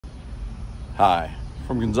Hi,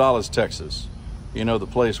 from Gonzales, Texas. You know, the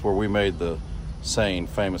place where we made the saying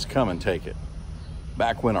famous, "Come and take it."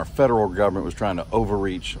 Back when our federal government was trying to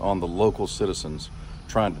overreach on the local citizens,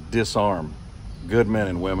 trying to disarm good men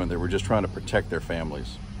and women that were just trying to protect their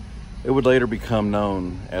families. It would later become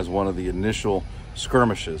known as one of the initial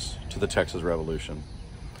skirmishes to the Texas Revolution.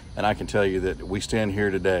 And I can tell you that we stand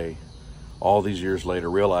here today, all these years later,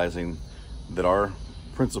 realizing that our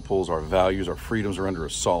principles, our values, our freedoms are under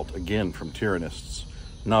assault, again, from tyrannists,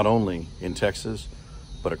 not only in Texas,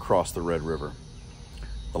 but across the Red River.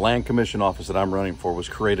 The Land Commission office that I'm running for was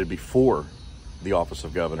created before the office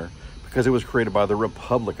of governor because it was created by the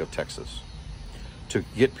Republic of Texas to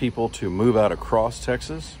get people to move out across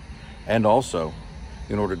Texas and also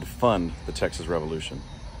in order to fund the Texas Revolution.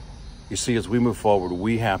 You see, as we move forward,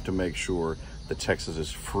 we have to make sure that Texas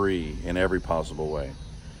is free in every possible way.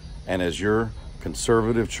 And as your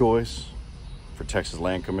conservative choice for Texas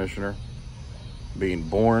Land Commissioner, being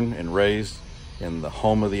born and raised in the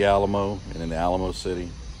home of the Alamo and in the Alamo City,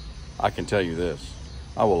 I can tell you this: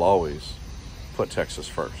 I will always put Texas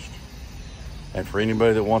first. And for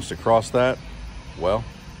anybody that wants to cross that, well,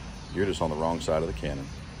 you're just on the wrong side of the cannon.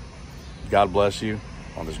 God bless you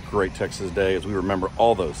on this great Texas Day as we remember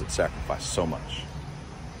all those that sacrificed so much.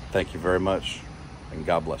 Thank you very much, and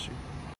God bless you.